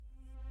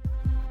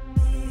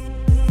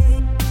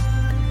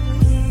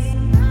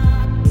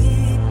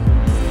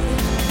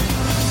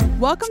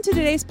Welcome to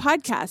today's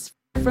podcast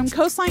from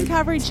Coastline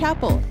Calvary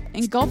Chapel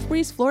in Gulf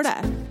Breeze,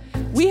 Florida.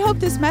 We hope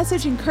this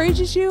message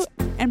encourages you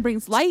and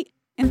brings light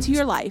into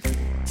your life.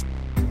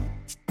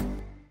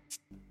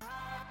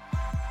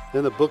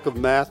 In the book of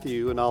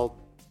Matthew, and I'll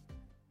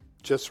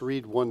just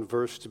read one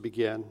verse to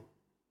begin.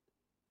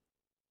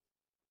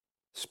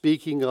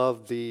 Speaking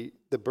of the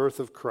birth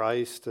of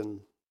Christ and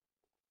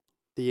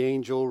the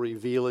angel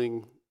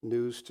revealing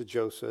news to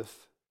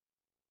Joseph.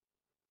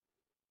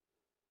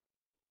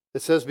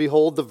 It says,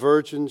 "Behold, the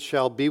virgin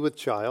shall be with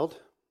child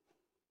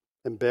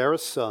and bear a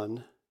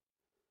son,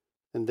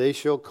 and they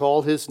shall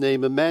call his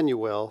name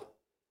Emmanuel,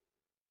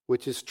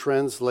 which is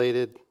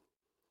translated,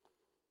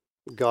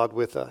 God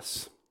with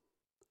us."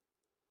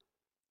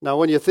 Now,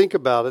 when you think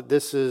about it,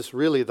 this is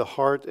really the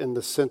heart and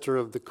the center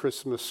of the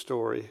Christmas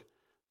story,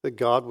 that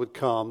God would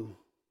come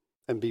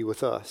and be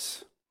with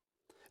us.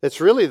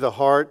 It's really the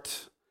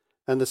heart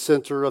and the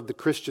center of the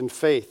Christian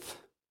faith.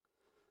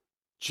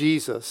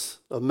 Jesus,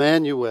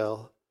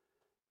 Emmanuel,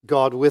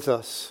 God with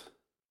us.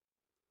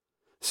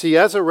 See,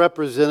 as a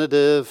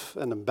representative,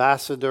 an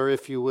ambassador,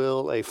 if you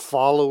will, a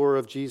follower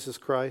of Jesus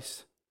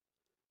Christ,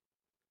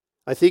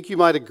 I think you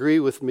might agree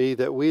with me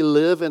that we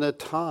live in a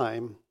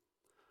time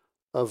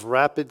of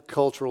rapid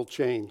cultural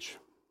change.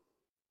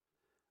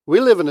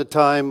 We live in a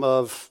time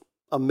of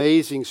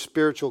amazing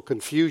spiritual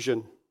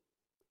confusion.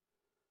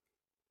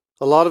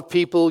 A lot of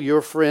people,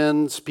 your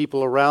friends,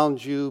 people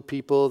around you,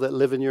 people that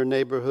live in your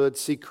neighborhood,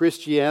 see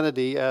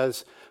Christianity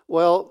as,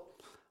 well,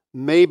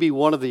 maybe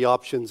one of the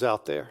options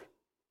out there.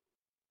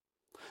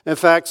 In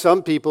fact,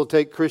 some people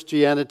take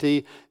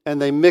Christianity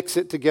and they mix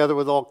it together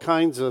with all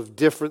kinds of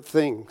different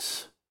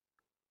things.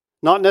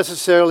 Not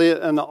necessarily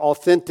an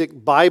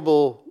authentic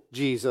Bible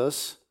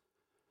Jesus,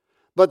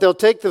 but they'll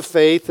take the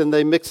faith and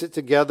they mix it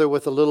together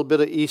with a little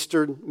bit of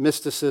Eastern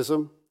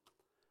mysticism.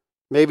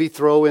 Maybe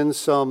throw in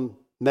some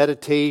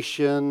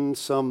meditation,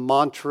 some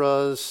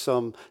mantras,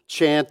 some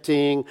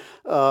chanting,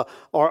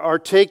 or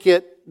take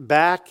it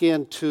back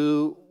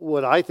into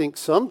what I think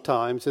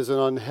sometimes is an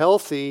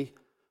unhealthy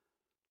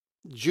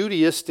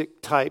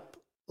Judaistic type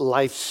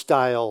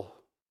lifestyle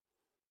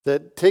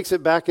that takes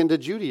it back into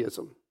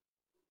Judaism.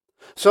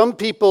 Some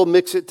people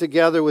mix it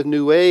together with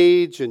New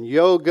Age and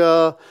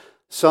yoga.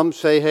 Some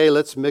say, hey,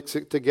 let's mix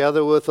it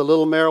together with a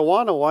little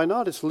marijuana. Why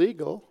not? It's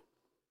legal.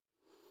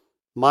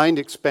 Mind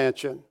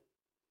expansion.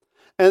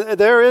 And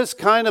there is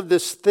kind of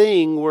this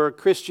thing where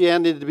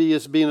Christianity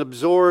is being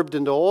absorbed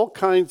into all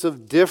kinds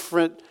of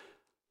different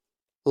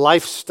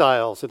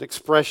lifestyles and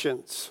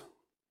expressions.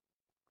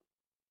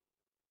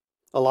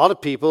 A lot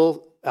of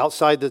people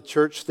outside the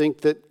church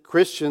think that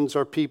Christians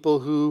are people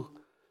who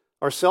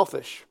are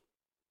selfish.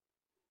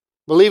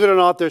 Believe it or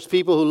not, there's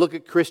people who look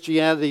at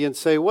Christianity and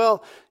say,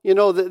 well, you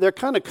know, they're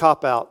kind of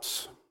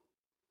cop-outs.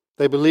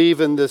 They believe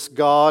in this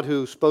God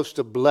who's supposed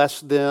to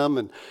bless them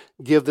and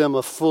give them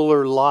a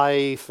fuller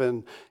life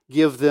and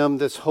give them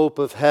this hope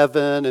of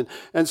heaven.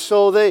 And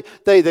so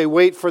they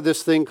wait for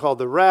this thing called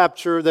the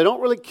rapture. They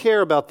don't really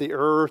care about the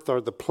earth or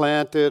the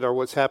planet or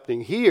what's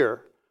happening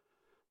here.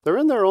 They're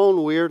in their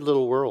own weird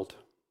little world.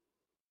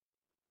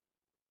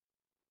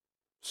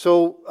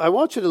 So I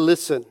want you to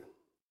listen.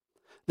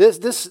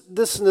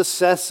 This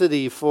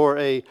necessity for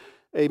a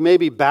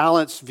maybe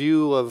balanced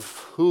view of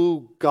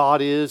who God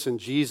is and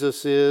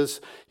Jesus is.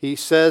 He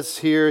says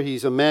here,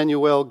 He's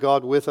Emmanuel,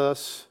 God with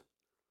us.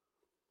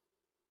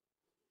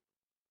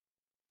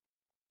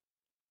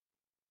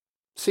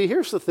 See,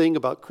 here's the thing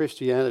about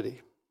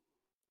Christianity.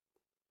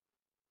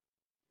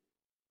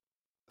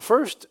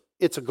 First,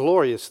 it's a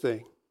glorious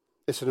thing.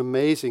 It's an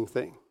amazing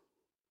thing.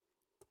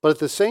 But at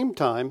the same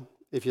time,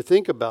 if you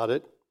think about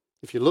it,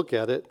 if you look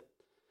at it,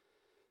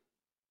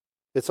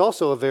 it's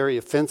also a very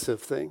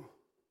offensive thing.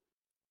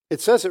 It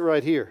says it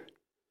right here,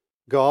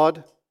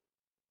 God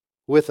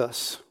with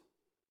us.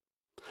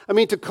 I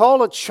mean, to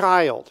call a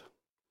child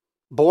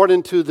born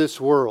into this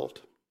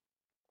world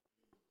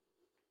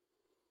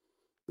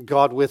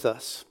God with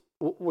us.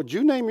 Would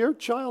you name your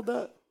child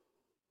that?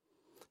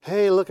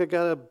 Hey, look, I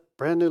got a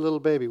brand new little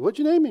baby. What'd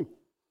you name him?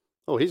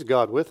 Oh, he's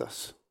God with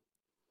us.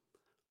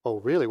 Oh,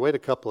 really? Wait a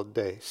couple of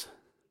days.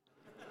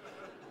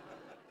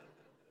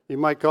 You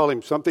might call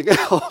him something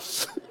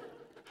else.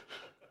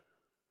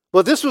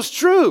 But this was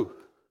true.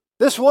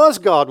 This was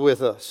God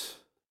with us.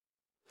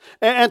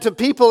 And to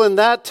people in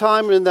that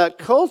time and in that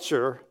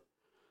culture,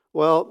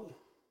 well,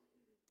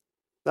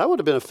 that would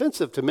have been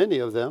offensive to many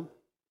of them.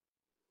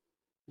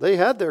 They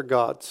had their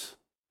gods.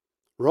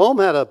 Rome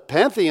had a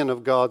pantheon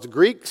of gods.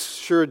 Greeks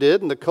sure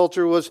did, and the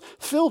culture was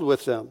filled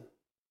with them.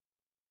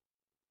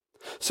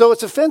 So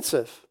it's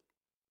offensive.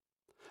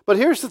 But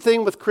here's the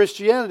thing with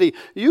Christianity.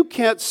 You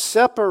can't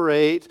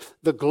separate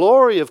the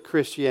glory of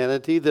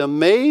Christianity, the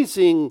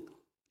amazing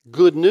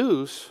good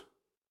news,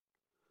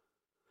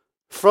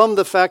 from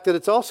the fact that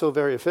it's also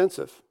very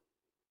offensive.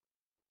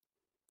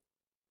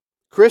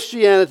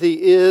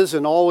 Christianity is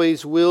and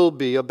always will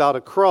be about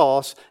a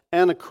cross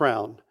and a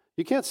crown.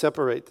 You can't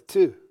separate the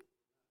two.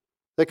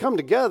 They come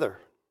together.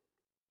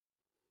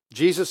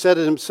 Jesus said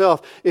it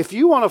himself, if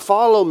you want to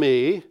follow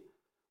me,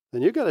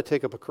 then you've got to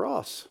take up a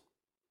cross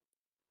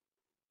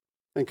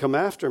and come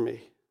after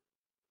me.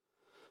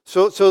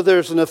 So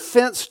there's an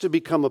offense to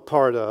become a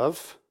part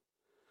of,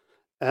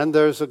 and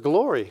there's a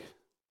glory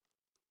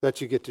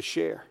that you get to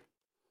share.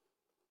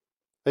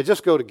 They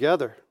just go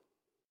together.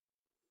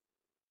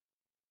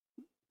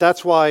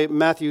 That's why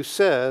Matthew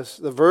says,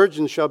 the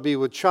virgin shall be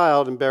with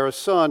child and bear a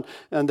son,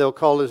 and they'll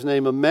call his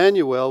name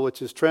Emmanuel,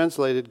 which is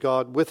translated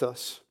God with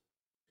us.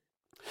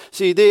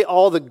 See,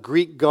 all the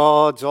Greek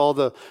gods, all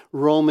the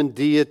Roman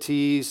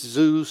deities,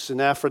 Zeus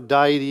and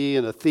Aphrodite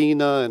and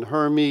Athena and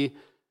Hermes,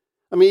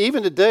 I mean,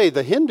 even today,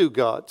 the Hindu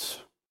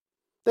gods,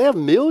 they have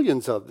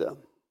millions of them.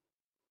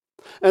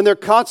 And they're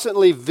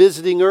constantly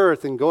visiting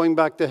earth and going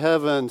back to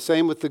heaven.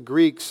 Same with the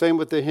Greeks, same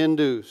with the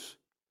Hindus.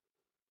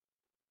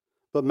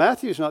 But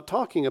Matthew's not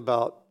talking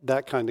about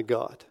that kind of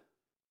God.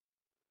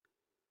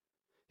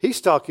 He's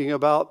talking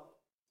about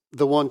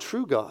the one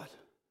true God.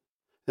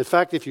 In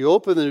fact, if you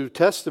open the New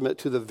Testament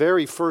to the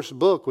very first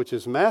book, which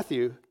is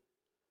Matthew,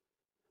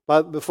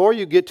 before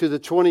you get to the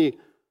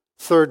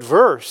 23rd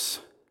verse,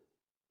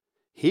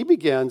 he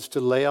begins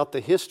to lay out the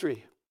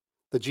history,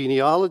 the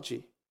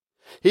genealogy.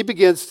 He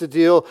begins to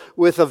deal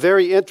with a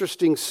very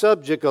interesting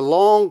subject, a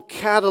long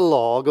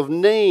catalog of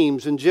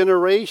names and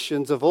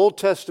generations of Old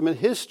Testament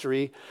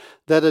history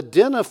that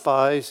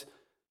identifies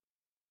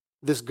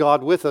this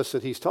God with us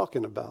that he's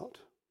talking about.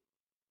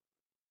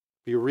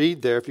 If you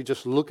read there, if you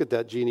just look at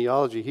that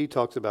genealogy, he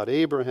talks about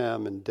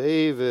Abraham and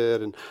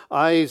David and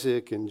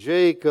Isaac and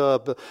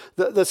Jacob.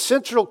 The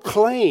central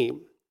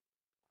claim,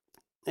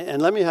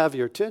 and let me have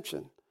your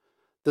attention,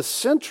 the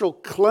central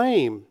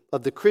claim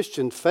of the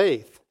Christian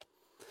faith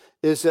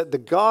is that the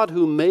God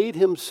who made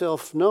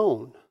himself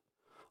known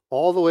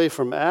all the way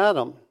from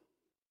Adam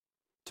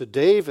to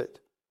David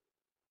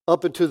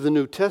up into the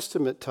New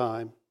Testament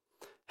time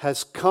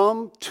has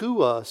come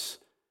to us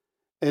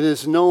and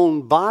is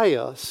known by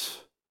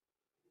us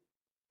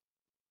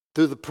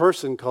through the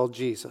person called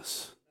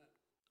Jesus,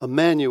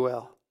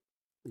 Emmanuel,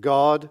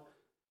 God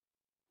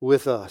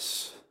with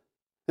us.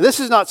 And this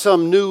is not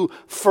some new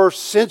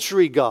first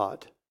century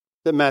God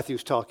that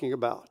Matthew's talking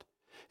about.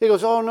 He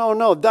goes, oh,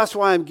 no, that's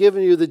why I'm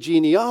giving you the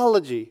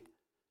genealogy.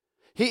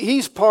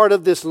 He's part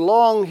of this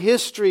long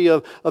history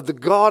of the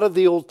God of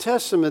the Old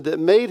Testament that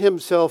made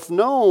himself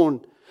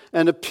known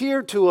and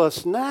appeared to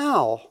us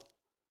now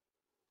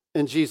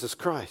in Jesus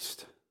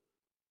Christ.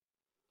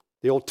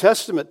 The Old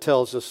Testament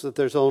tells us that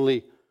there's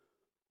only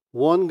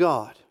one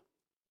God,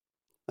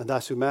 and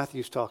that's who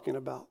Matthew's talking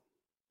about.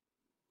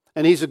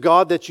 And he's a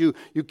God that you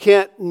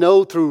can't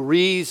know through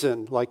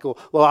reason, like, well,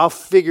 I'll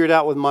figure it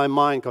out with my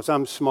mind because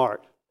I'm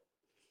smart.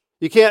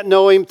 You can't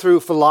know him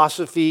through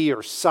philosophy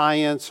or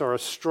science or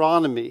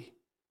astronomy,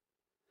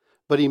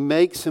 but he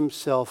makes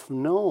himself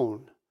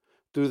known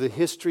through the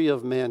history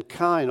of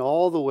mankind,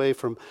 all the way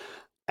from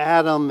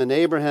Adam and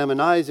Abraham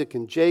and Isaac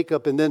and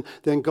Jacob, and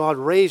then God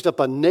raised up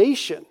a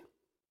nation.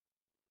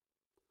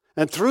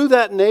 And through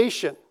that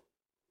nation,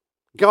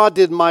 God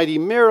did mighty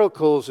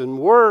miracles and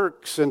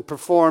works and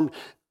performed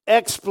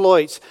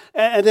exploits.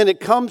 And then it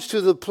comes to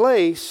the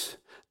place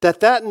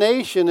that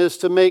nation is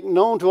to make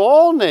known to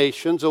all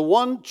nations a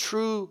one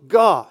true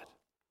God.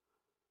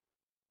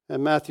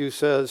 And Matthew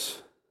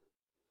says,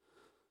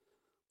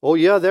 oh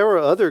yeah, there were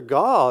other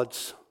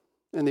gods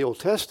in the Old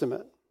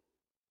Testament,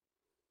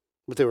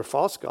 but they were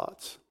false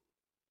gods.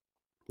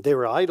 They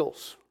were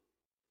idols.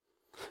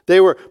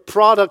 They were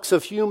products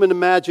of human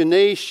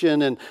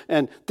imagination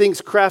and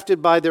things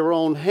crafted by their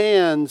own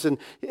hands. And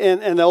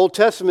the Old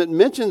Testament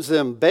mentions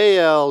them,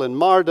 Baal and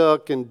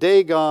Marduk and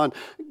Dagon,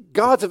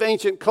 gods of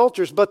ancient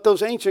cultures, but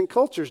those ancient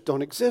cultures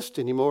don't exist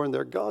anymore and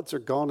their gods are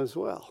gone as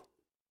well.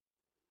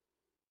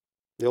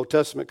 The Old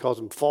Testament calls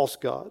them false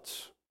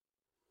gods.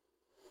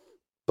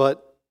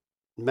 But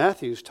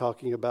Matthew's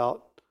talking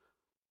about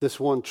this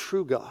one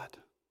true God.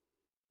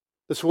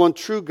 This one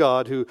true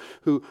God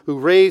who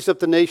raised up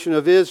the nation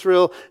of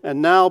Israel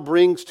and now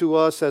brings to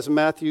us, as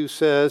Matthew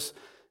says,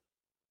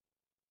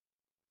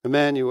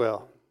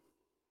 Emmanuel.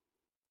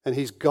 And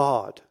he's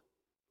God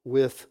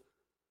with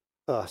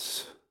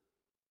us.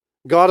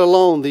 God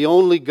alone, the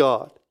only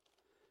God,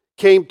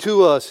 came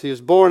to us. He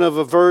was born of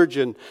a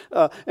virgin,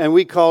 and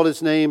we called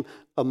his name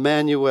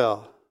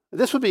Emmanuel.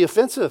 This would be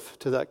offensive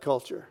to that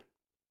culture.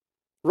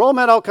 Rome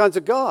had all kinds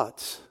of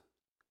gods.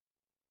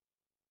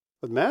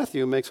 But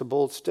Matthew makes a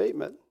bold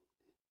statement.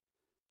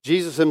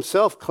 Jesus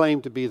himself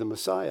claimed to be the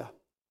Messiah,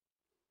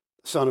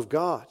 the Son of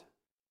God.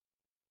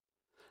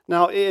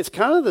 Now, it's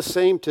kind of the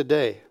same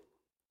today.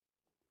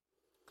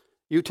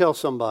 You tell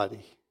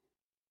somebody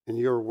in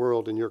your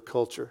world, in your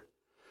culture,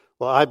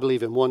 well, I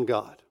believe in one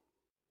God.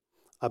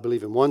 I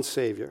believe in one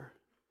Savior.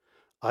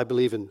 I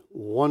believe in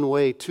one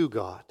way to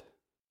God.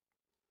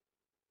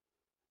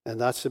 And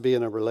that's to be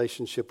in a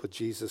relationship with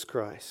Jesus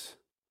Christ.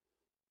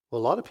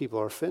 Well, a lot of people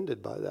are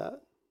offended by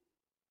that.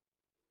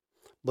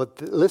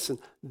 But listen,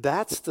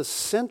 that's the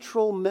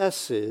central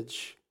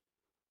message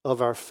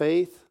of our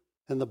faith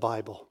and the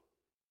Bible.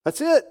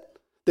 That's it.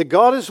 That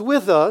God is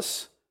with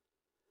us,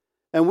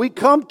 and we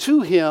come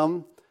to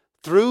him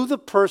through the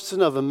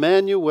person of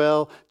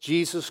Emmanuel,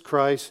 Jesus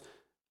Christ,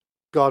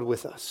 God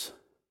with us.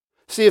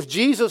 See, if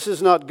Jesus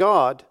is not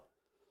God,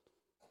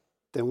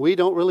 then we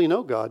don't really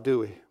know God, do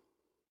we?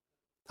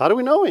 How do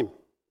we know Him?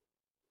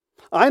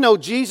 I know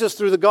Jesus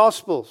through the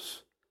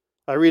Gospels.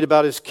 I read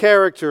about His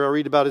character, I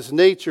read about His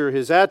nature,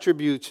 His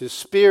attributes, His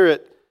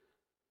Spirit.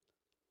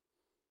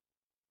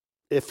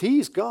 If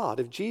He's God,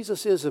 if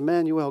Jesus is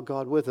Emmanuel,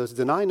 God with us,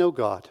 then I know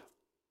God.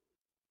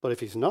 But if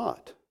He's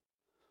not,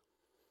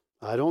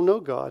 I don't know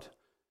God,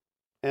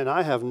 and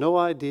I have no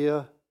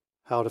idea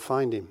how to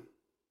find Him.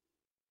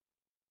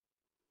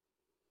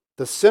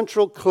 The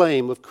central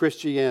claim of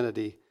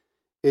Christianity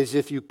is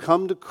if you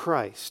come to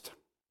Christ,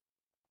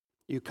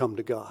 you come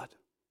to God.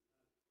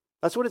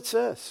 That's what it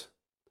says.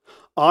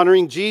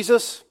 Honoring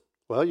Jesus,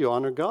 well, you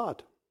honor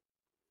God.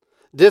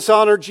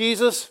 Dishonor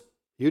Jesus,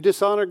 you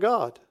dishonor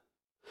God.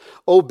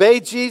 Obey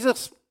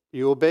Jesus,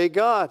 you obey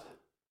God.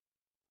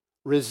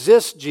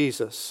 Resist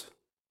Jesus,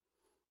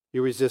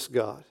 you resist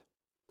God.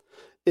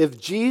 If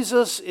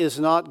Jesus is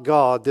not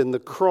God, then the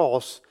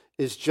cross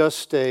is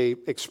just an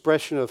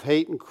expression of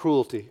hate and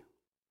cruelty.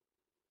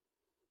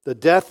 The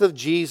death of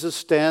Jesus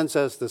stands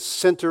as the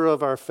center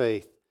of our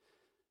faith.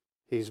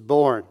 He's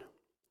born.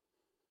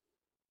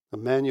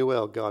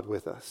 Emmanuel, God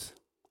with us.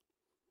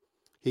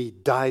 He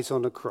dies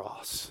on the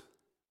cross,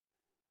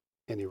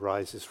 and He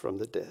rises from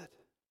the dead.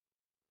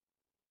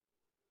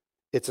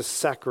 It's a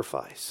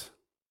sacrifice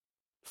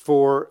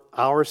for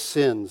our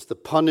sins. The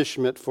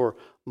punishment for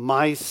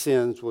my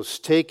sins was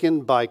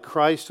taken by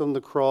Christ on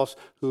the cross,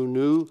 who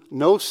knew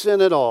no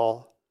sin at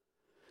all.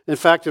 In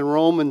fact, in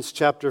Romans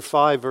chapter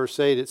 5, verse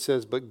 8, it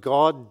says, "But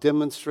God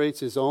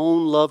demonstrates His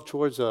own love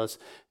towards us,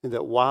 in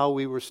that while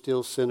we were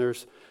still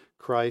sinners,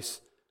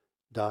 Christ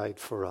died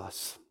for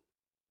us."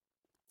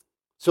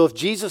 So if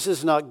Jesus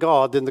is not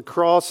God, then the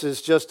cross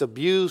is just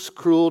abuse,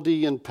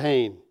 cruelty, and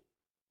pain.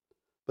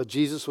 But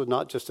Jesus was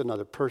not just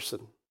another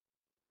person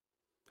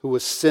who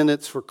was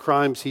sentenced for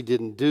crimes He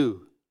didn't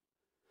do.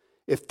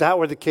 If that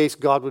were the case,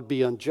 God would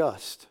be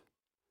unjust.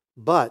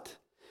 But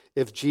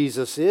if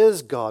Jesus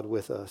is God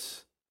with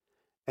us,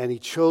 and He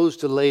chose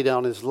to lay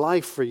down His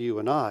life for you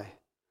and I,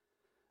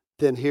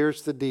 then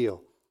here's the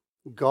deal.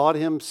 God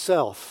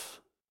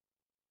Himself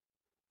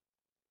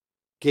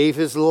gave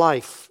His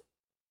life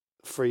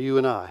for you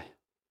and I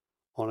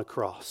on a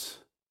cross.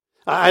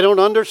 I don't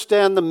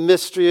understand the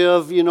mystery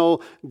of,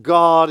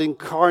 God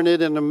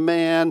incarnate in a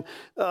man.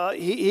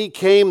 He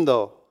came,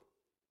 though,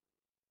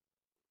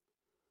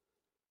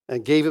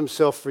 and gave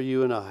Himself for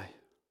you and I.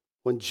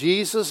 When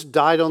Jesus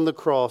died on the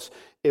cross,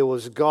 it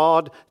was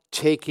God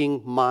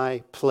taking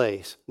my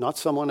place, not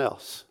someone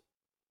else,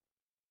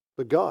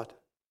 but God.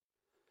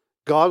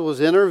 God was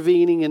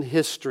intervening in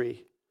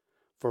history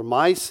for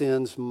my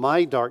sins,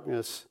 my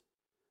darkness,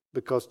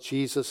 because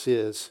Jesus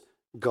is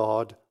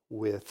God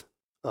with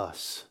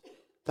us.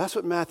 That's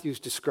what Matthew's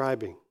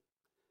describing.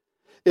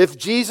 If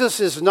Jesus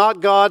is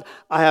not God,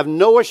 I have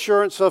no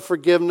assurance of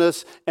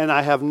forgiveness, and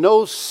I have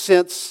no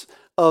sense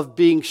of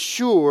being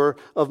sure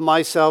of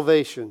my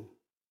salvation.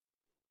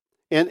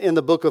 In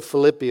the book of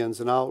Philippians,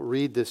 and I'll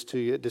read this to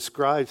you, it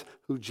describes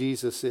who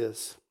Jesus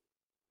is.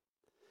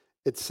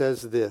 It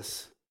says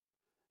this: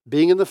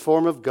 "Being in the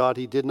form of God,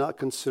 He did not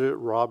consider it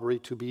robbery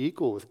to be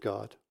equal with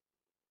God.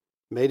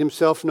 Made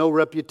Himself no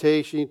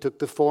reputation. He took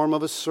the form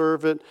of a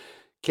servant,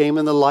 came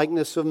in the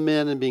likeness of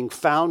men, and being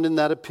found in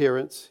that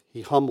appearance,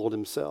 He humbled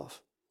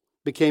Himself,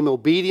 became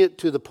obedient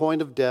to the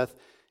point of death,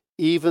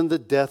 even the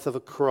death of a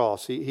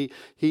cross."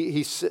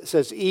 He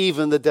says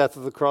even the death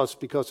of the cross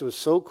because it was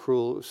so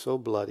cruel, it was so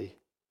bloody.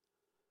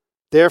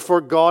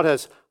 "Therefore God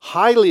has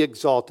highly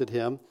exalted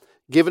Him,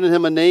 given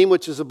Him a name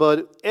which is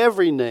above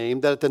every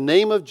name, that at the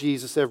name of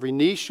Jesus every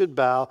knee should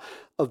bow,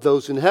 of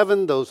those in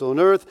heaven, those on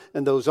earth,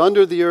 and those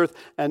under the earth,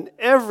 and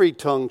every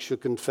tongue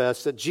should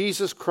confess that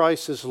Jesus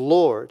Christ is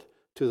Lord,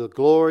 to the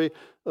glory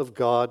of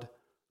God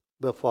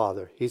the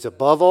Father." He's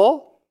above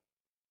all.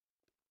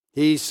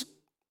 He's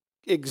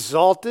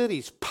exalted.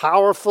 He's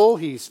powerful.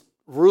 He's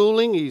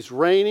ruling. He's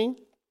reigning.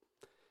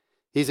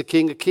 He's a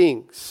King of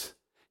Kings.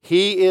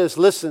 He is,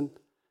 listen,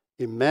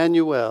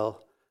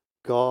 Emmanuel,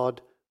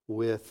 God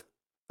with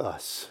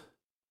us.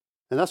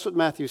 And that's what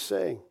Matthew's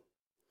saying.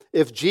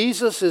 If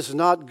Jesus is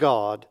not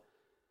God,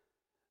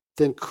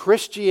 then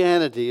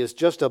Christianity is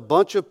just a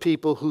bunch of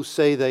people who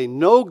say they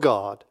know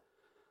God,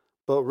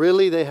 but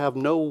really they have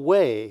no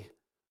way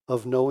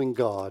of knowing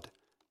God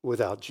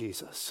without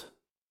Jesus.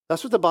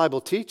 That's what the Bible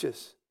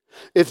teaches.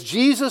 If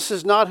Jesus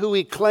is not who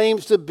He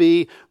claims to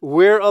be,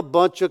 we're a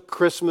bunch of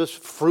Christmas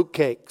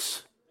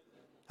fruitcakes.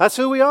 That's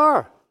who we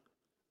are.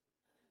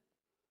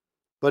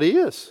 But He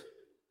is.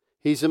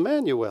 He's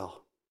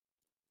Emmanuel,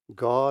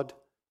 God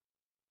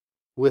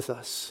with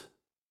us.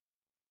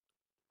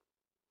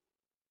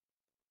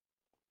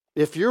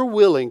 If you're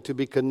willing to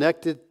be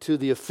connected to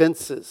the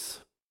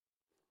offenses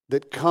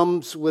that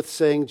comes with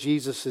saying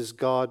Jesus is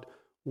God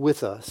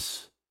with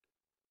us,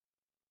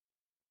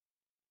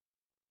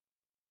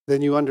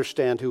 then you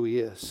understand who He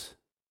is.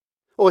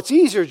 Oh, it's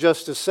easier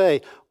just to say,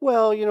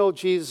 well,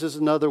 Jesus is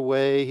another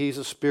way. He's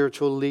a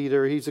spiritual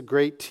leader. He's a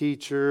great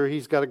teacher.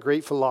 He's got a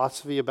great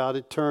philosophy about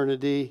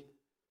eternity.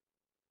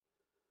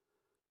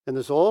 And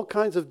there's all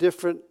kinds of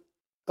different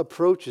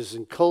approaches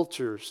and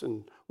cultures.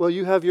 And, well,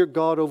 you have your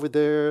God over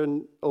there,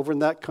 and over in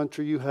that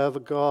country you have a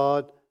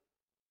God.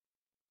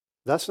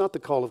 That's not the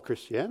call of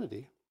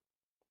Christianity.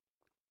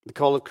 The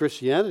call of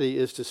Christianity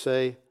is to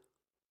say,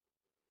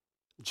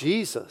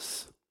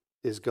 Jesus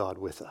is God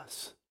with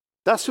us.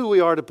 That's who we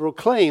are to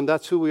proclaim.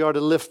 That's who we are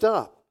to lift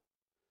up.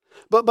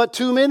 But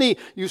too many,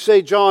 you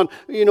say, John,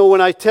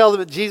 when I tell them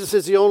that Jesus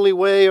is the only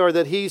way or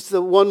that he's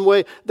the one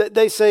way, that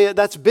they say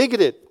that's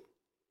bigoted.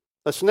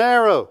 That's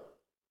narrow.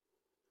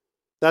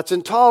 That's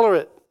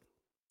intolerant.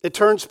 It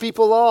turns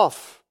people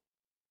off.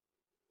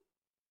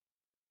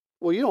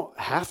 Well, you don't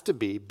have to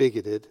be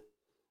bigoted,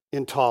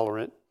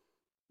 intolerant,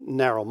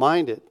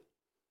 narrow-minded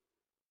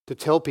to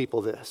tell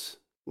people this.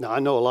 Now, I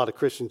know a lot of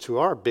Christians who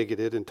are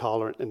bigoted,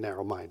 intolerant, and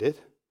narrow-minded.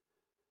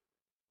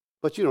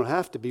 But you don't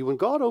have to be. When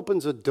God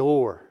opens a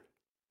door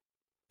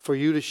for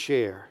you to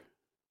share,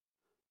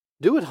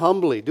 do it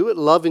humbly, do it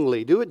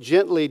lovingly, do it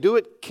gently, do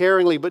it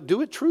caringly, but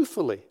do it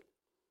truthfully.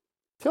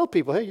 Tell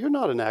people, hey, you're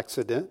not an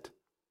accident.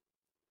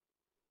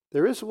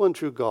 There is one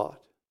true God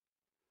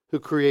who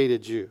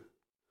created you,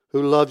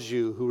 who loves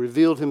you, who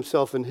revealed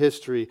himself in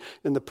history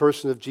in the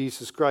person of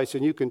Jesus Christ.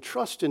 And you can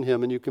trust in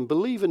him, and you can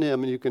believe in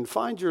him, and you can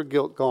find your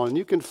guilt gone, and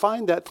you can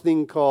find that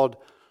thing called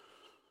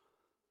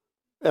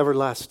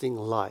everlasting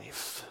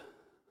life.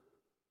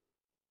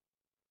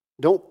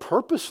 Don't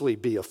purposely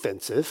be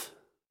offensive,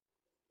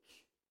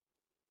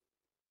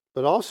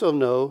 but also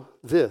know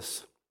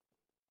this,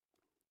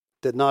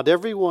 that not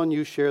everyone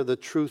you share the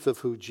truth of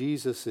who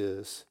Jesus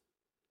is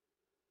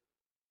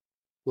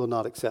will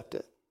not accept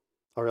it,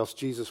 or else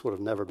Jesus would have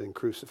never been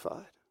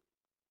crucified.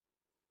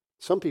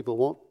 Some people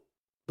won't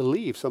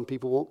believe, some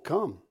people won't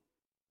come.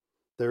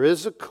 There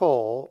is a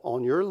call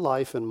on your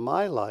life and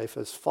my life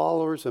as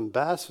followers,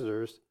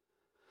 ambassadors,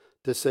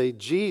 to say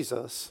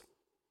Jesus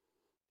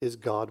is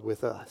God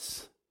with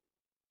us.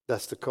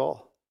 That's the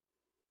call.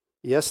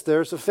 Yes,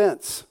 there's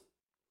offense,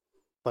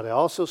 but I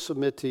also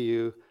submit to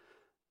you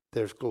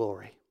there's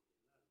glory.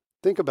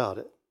 Think about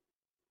it.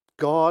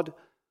 God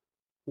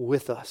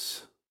with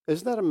us.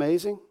 Isn't that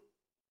amazing?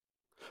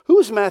 Who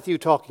is Matthew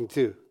talking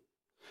to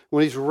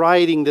when he's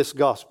writing this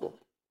gospel?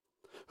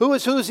 Who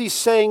is he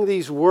saying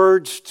these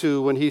words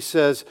to when he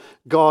says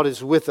God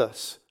is with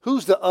us?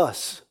 Who's the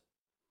us?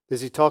 Is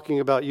he talking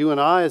about you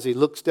and I as he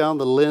looks down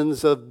the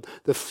lens of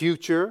the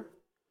future?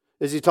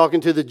 Is he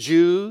talking to the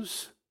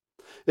Jews?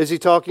 Is he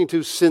talking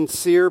to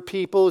sincere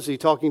people? Is he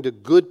talking to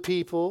good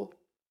people?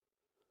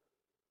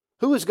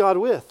 Who is God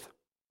with?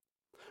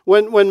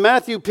 When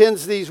Matthew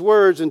pens these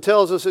words and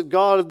tells us that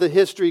God of the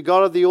history,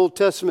 God of the Old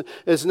Testament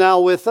is now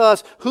with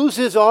us, who's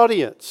his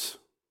audience?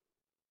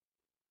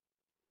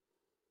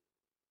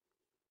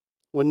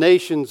 When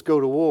nations go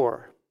to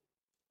war,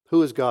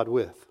 who is God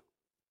with?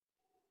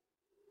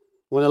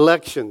 When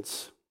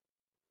elections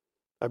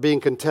are being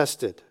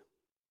contested,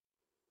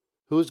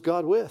 who is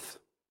God with?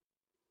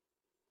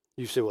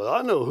 You say, well,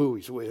 I know who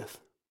he's with.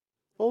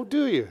 Oh,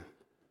 do you?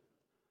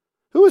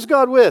 Who is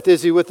God with?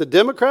 Is he with the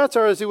Democrats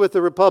or is he with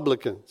the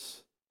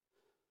Republicans?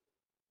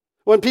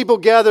 When people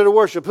gather to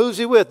worship, who's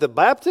he with? The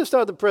Baptists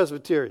or the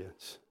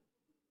Presbyterians?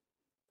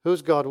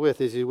 Who's God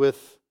with? Is he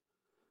with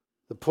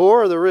the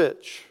poor or the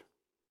rich?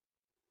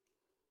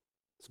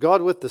 Is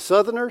God with the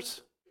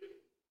Southerners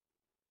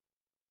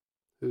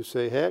who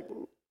say, heck,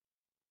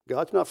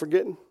 God's not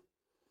forgetting?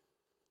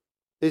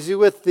 Is he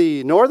with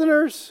the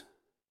Northerners?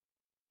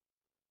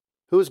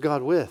 Who is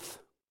God with?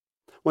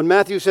 When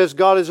Matthew says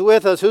God is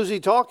with us, who's he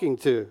talking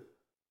to?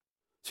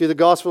 See, the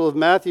Gospel of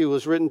Matthew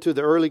was written to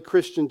the early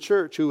Christian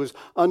church who was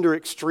under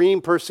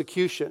extreme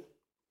persecution.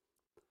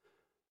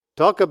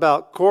 Talk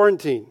about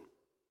quarantine.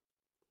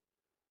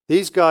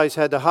 These guys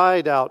had to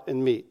hide out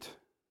and meet.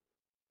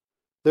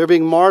 They're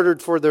being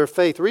martyred for their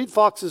faith. Read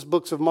Fox's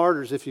Books of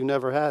Martyrs if you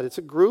never had. It's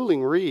a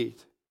grueling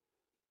read.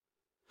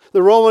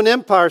 The Roman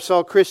Empire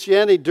saw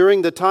Christianity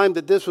during the time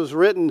that this was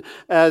written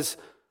as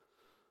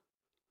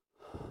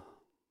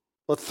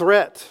a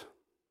threat,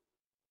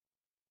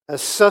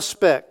 as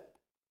suspect.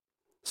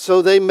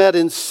 So they met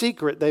in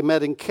secret. They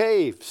met in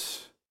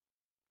caves.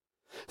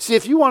 See,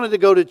 if you wanted to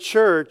go to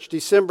church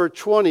December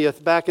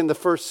 20th back in the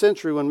first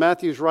century when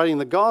Matthew's writing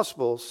the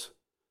Gospels,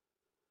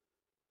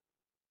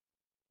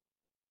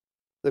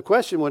 the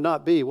question would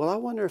not be, well, I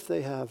wonder if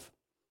they have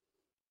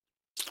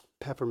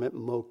peppermint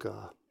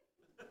mocha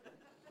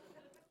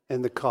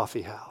in the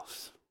coffee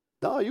house.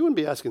 No, you wouldn't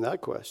be asking that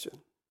question.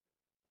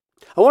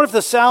 I wonder if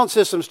the sound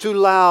system's too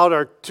loud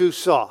or too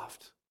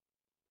soft.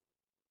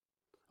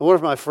 I wonder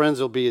if my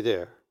friends will be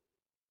there.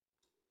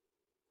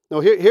 No,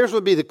 here's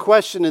would be the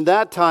question in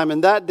that time,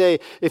 in that day,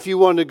 if you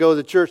wanted to go to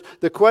the church.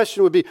 The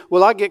question would be,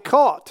 will I get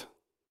caught?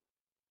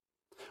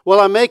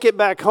 Will I make it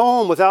back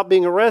home without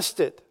being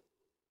arrested?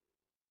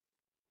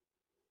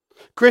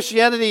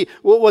 Christianity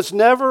was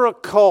never a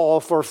call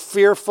for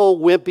fearful,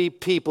 wimpy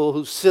people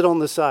who sit on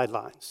the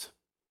sidelines.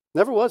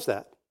 Never was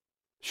that.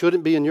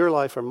 Shouldn't be in your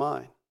life or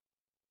mine.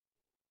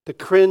 To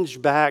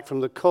cringe back from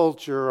the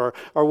culture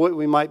or what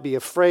we might be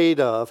afraid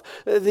of.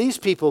 These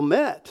people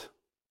met.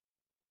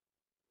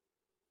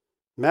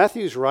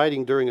 Matthew's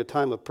writing during a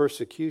time of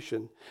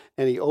persecution,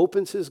 and he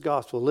opens his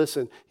gospel.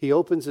 Listen, he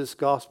opens his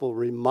gospel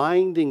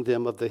reminding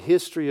them of the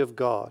history of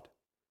God.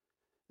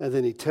 And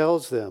then he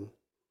tells them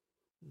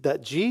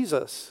that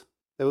Jesus,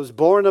 that was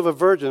born of a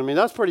virgin, I mean,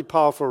 that's pretty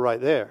powerful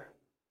right there,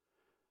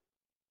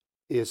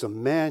 is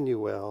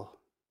Emmanuel,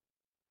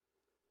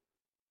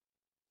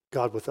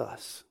 God with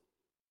us.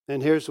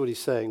 And here's what he's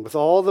saying. With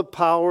all the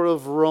power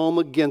of Rome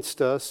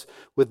against us,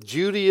 with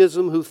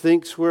Judaism who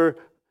thinks we're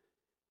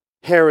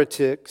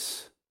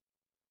heretics,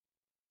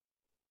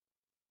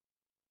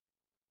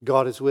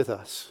 God is with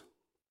us.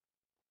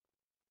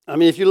 I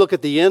mean, if you look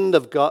at the end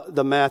of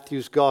the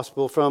Matthew's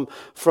gospel, from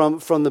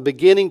the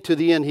beginning to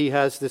the end, he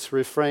has this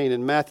refrain.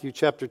 In Matthew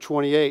chapter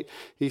 28,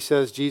 he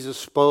says, Jesus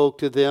spoke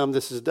to them.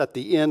 This is at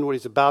the end when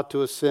he's about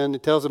to ascend. He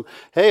tells them,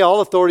 hey,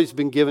 all authority has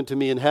been given to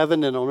me in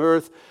heaven and on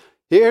earth.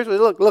 Here's,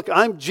 look,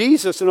 I'm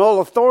Jesus and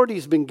all authority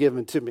has been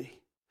given to me.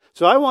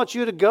 So I want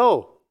you to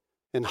go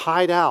and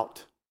hide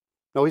out.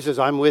 No, he says,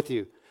 I'm with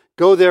you.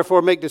 Go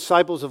therefore, make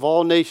disciples of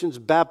all nations,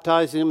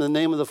 baptizing them in the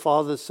name of the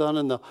Father, the Son,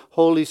 and the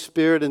Holy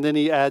Spirit. And then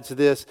he adds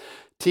this,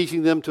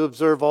 teaching them to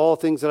observe all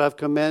things that I've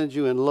commanded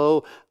you. And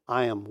lo,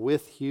 I am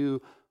with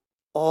you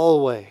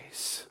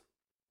always,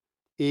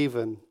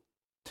 even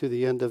to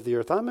the end of the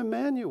earth. I'm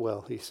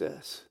Emmanuel, he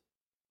says.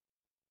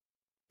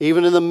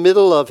 Even in the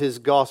middle of his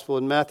gospel,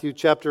 in Matthew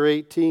chapter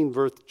 18,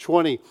 verse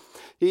 20,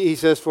 he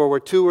says, for where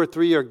 2 or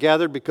 3 are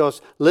gathered,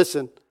 because,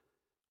 listen,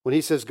 when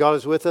he says God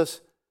is with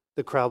us,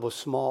 the crowd was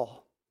small.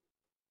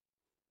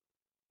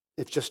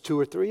 If just 2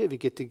 or 3 of you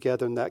get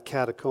together in that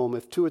catacomb,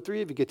 if 2 or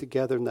 3 of you get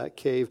together in that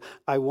cave,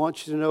 I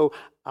want you to know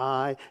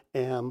I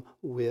am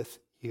with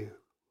you.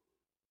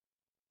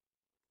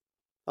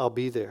 I'll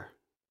be there.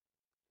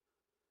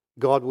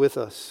 God with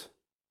us,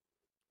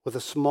 with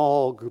a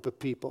small group of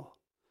people.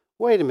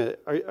 Wait a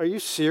minute, are you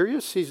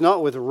serious? He's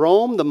not with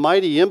Rome, the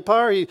mighty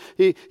empire.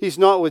 He's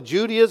not with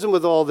Judaism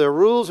with all their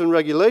rules and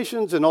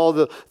regulations and all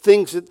the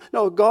things that...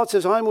 No, God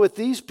says, I'm with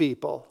these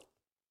people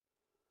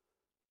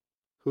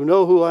who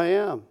know who I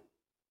am.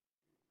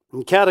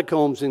 In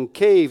catacombs, in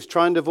caves,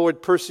 trying to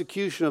avoid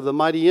persecution of the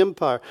mighty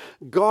empire.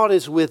 God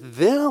is with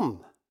them.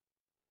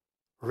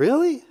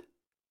 Really?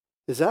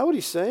 Is that what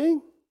he's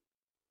saying?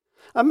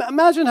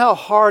 Imagine how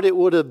hard it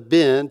would have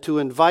been to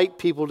invite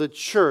people to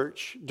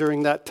church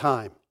during that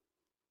time.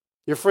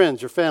 Your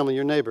friends, your family,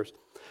 your neighbors.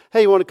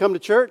 Hey, you want to come to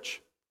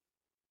church?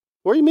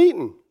 Where are you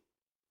meeting?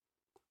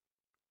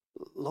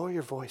 Lower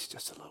your voice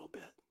just a little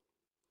bit.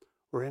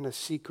 We're in a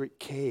secret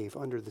cave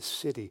under the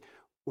city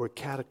where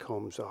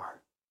catacombs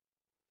are.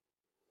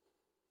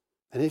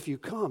 And if you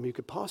come, you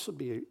could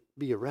possibly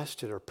be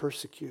arrested or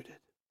persecuted.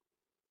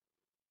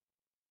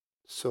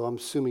 So I'm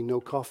assuming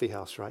no coffee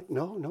house, right?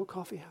 No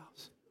coffee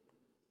house.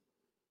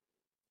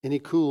 Any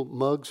cool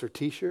mugs or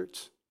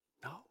t-shirts?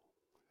 No,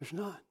 there's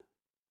none.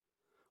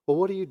 Well,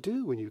 what do you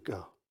do when you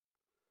go?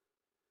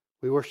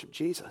 We worship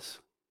Jesus.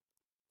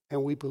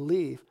 And we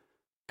believe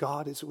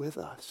God is with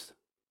us.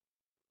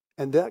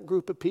 And that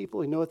group of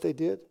people, you know what they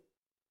did?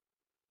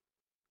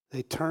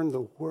 They turned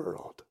the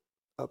world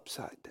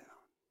upside down.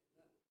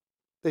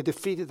 They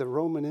defeated the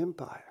Roman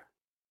Empire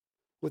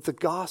with the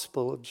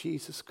gospel of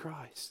Jesus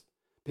Christ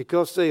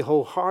because they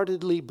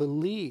wholeheartedly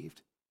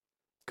believed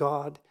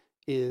God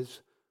is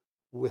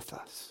with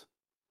us.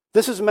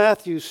 This is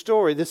Matthew's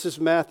story. This is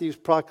Matthew's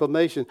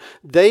proclamation.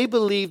 They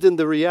believed in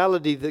the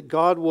reality that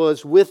God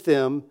was with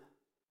them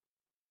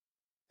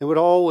and would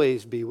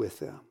always be with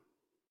them.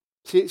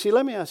 See,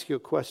 let me ask you a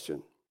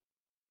question.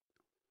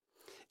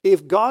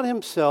 If God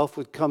himself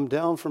would come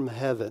down from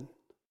heaven,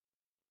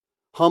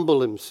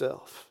 humble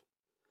himself,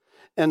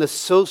 and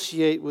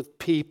associate with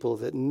people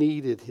that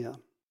needed him,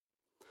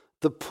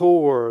 the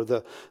poor,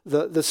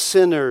 the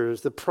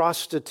sinners, the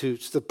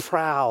prostitutes, the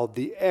proud,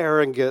 the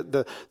arrogant,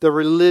 the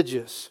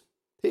religious.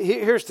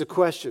 Here's the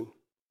question.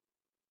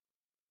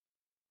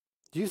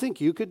 Do you think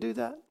you could do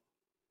that?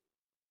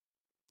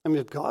 I mean,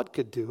 if God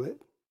could do it,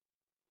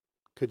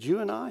 could you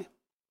and I?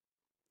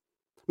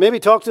 Maybe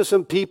talk to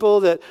some people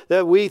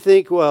that we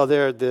think, well,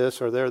 they're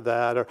this or they're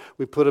that, or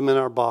we put them in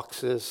our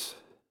boxes.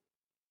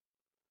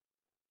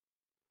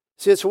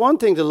 See, it's one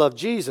thing to love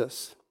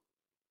Jesus.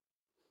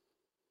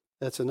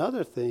 That's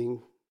another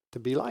thing to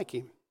be like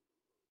him.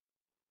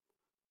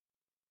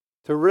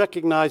 To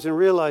recognize and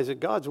realize that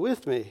God's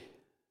with me.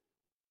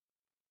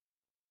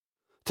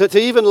 To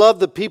even love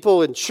the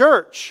people in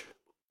church.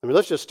 I mean,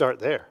 let's just start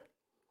there.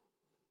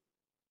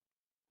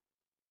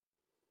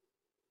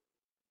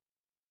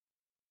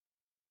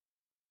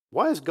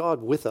 Why is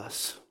God with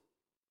us?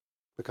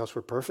 Because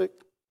we're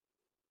perfect?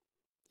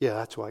 Yeah,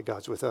 that's why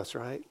God's with us,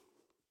 right?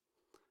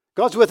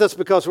 God's with us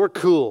because we're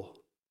cool.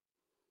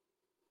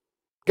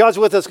 God's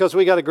with us because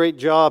we got a great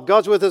job.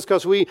 God's with us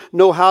because we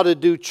know how to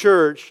do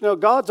church. No,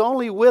 God's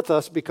only with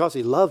us because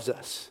he loves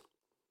us.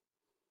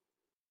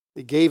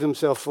 He gave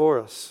himself for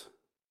us.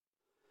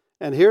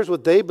 And here's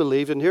what they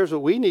believed, and here's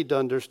what we need to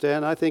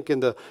understand. I think in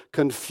the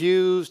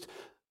confused,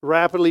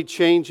 rapidly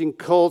changing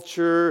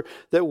culture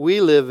that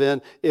we live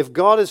in, if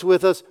God is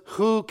with us,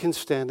 who can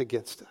stand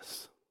against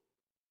us?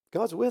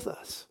 God's with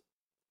us.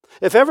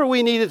 If ever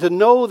we needed to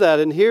know that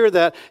and hear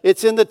that,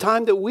 it's in the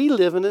time that we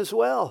live in as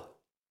well.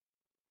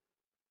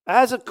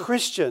 As a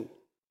Christian,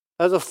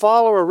 as a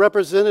follower,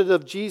 representative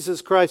of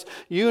Jesus Christ,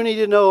 you need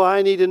to know,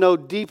 I need to know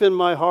deep in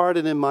my heart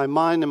and in my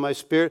mind and my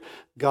spirit,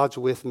 God's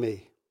with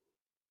me.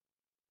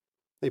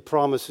 He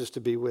promises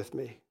to be with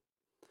me.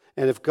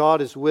 And if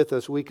God is with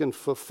us, we can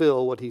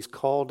fulfill what He's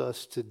called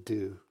us to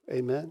do.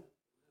 Amen?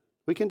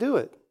 We can do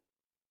it.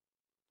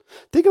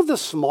 Think of the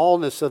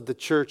smallness of the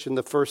church in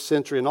the first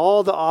century and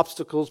all the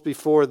obstacles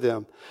before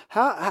them.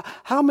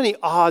 How many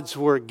odds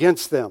were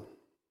against them?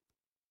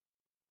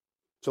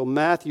 So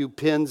Matthew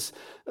pins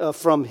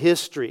from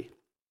history.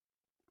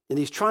 And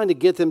he's trying to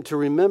get them to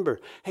remember,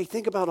 hey,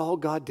 think about all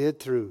God did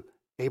through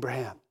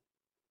Abraham.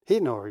 He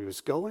didn't know where he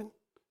was going.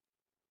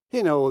 He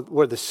didn't know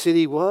where the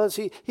city was.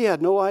 He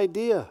had no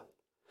idea.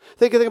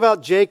 Think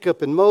about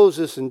Jacob and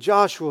Moses and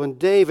Joshua and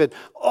David,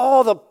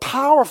 all the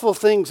powerful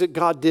things that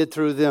God did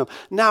through them.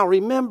 Now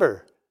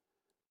remember,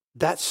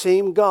 that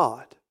same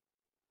God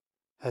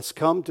has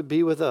come to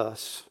be with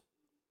us,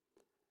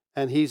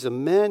 and He's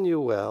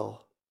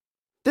Emmanuel.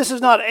 This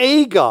is not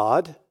a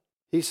God.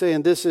 He's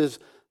saying this is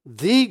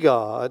the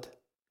God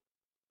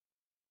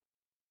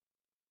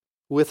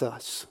with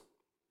us.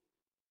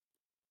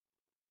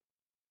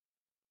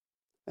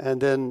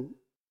 And then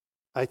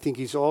I think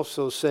He's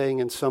also saying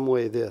in some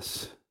way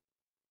this: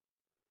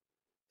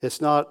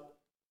 it's not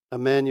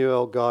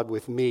Emmanuel, God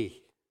with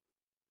me,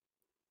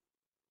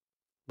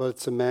 but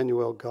it's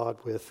Emmanuel, God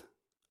with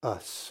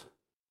us.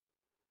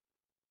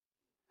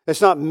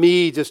 It's not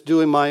me just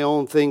doing my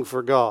own thing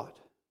for God.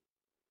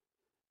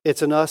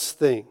 It's an us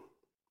thing.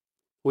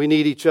 We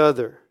need each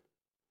other.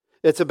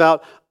 It's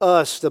about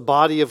us, the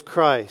body of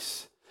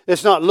Christ.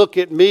 It's not look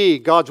at me,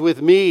 God's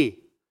with me.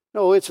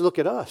 No, it's look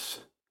at us.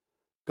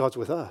 God's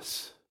with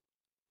us.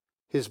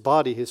 His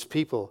body, His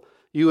people.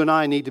 You and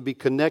I need to be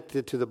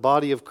connected to the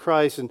body of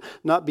Christ and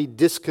not be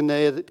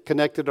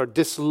disconnected or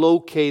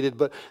dislocated,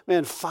 but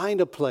man,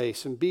 find a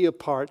place and be a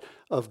part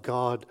of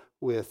God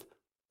with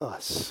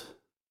us.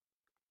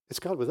 It's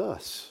God with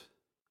us.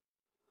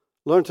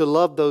 Learn to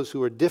love those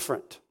who are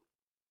different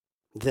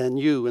than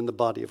you in the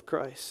body of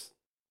Christ.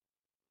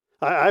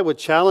 I would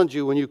challenge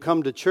you when you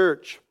come to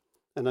church,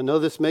 and I know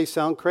this may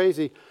sound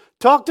crazy,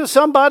 talk to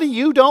somebody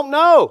you don't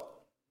know.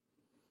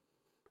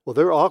 Well,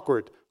 they're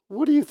awkward.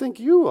 What do you think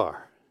you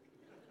are?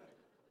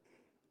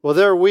 Well,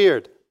 they're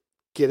weird.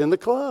 Get in the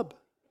club.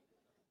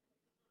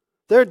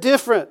 They're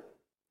different.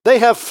 They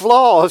have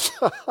flaws.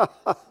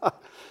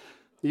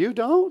 You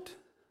don't.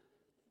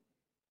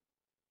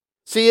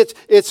 See,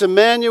 it's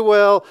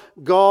Emmanuel,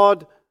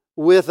 God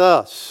with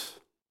us.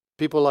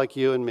 People like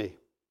you and me.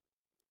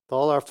 With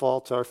all our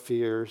faults, our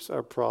fears,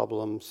 our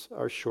problems,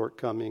 our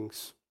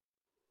shortcomings.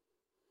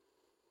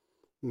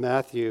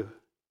 Matthew,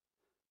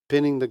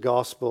 pinning the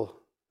gospel,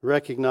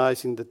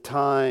 recognizing the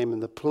time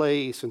and the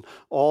place and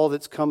all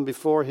that's come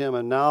before him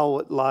and now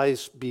what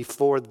lies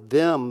before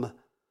them,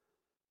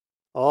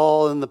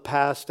 all in the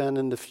past and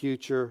in the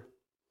future.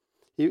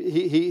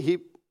 He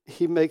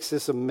makes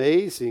this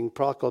amazing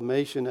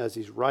proclamation as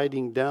he's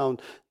writing down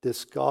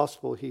this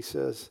gospel. He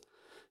says,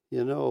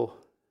 you know,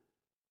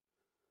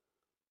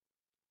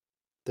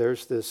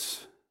 there's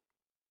this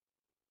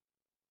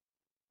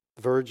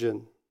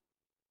virgin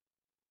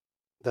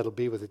that'll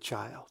be with a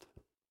child.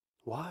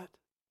 What?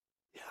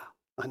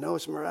 I know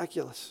it's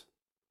miraculous.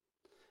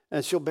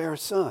 And she'll bear a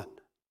son.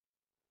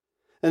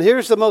 And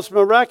here's the most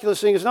miraculous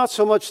thing. It's not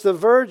so much the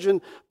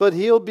virgin, but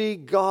He'll be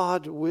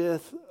God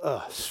with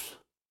us.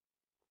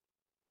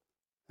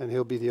 And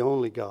He'll be the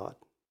only God,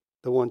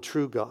 the one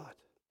true God.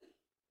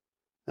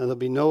 And there'll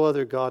be no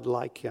other God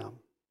like Him.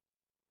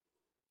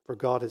 For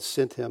God has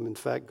sent Him. In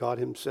fact, God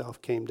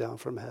Himself came down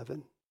from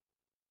heaven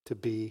to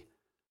be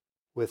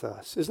with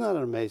us. Isn't that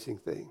an amazing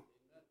thing?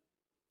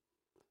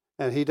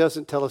 And He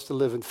doesn't tell us to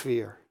live in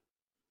fear.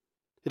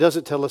 He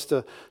doesn't tell us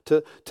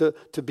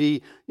to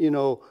be,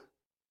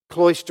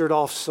 cloistered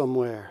off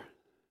somewhere.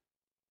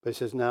 But He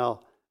says, now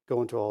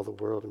go into all the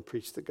world and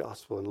preach the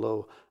gospel. And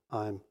lo,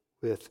 I'm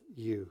with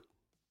you.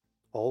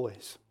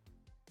 Always.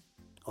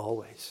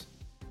 Always.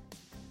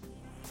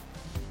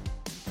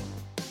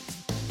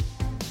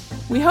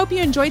 We hope you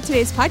enjoyed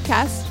today's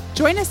podcast.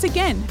 Join us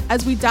again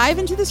as we dive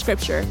into the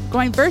Scripture,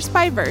 going verse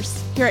by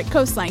verse here at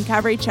Coastline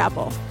Calvary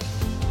Chapel.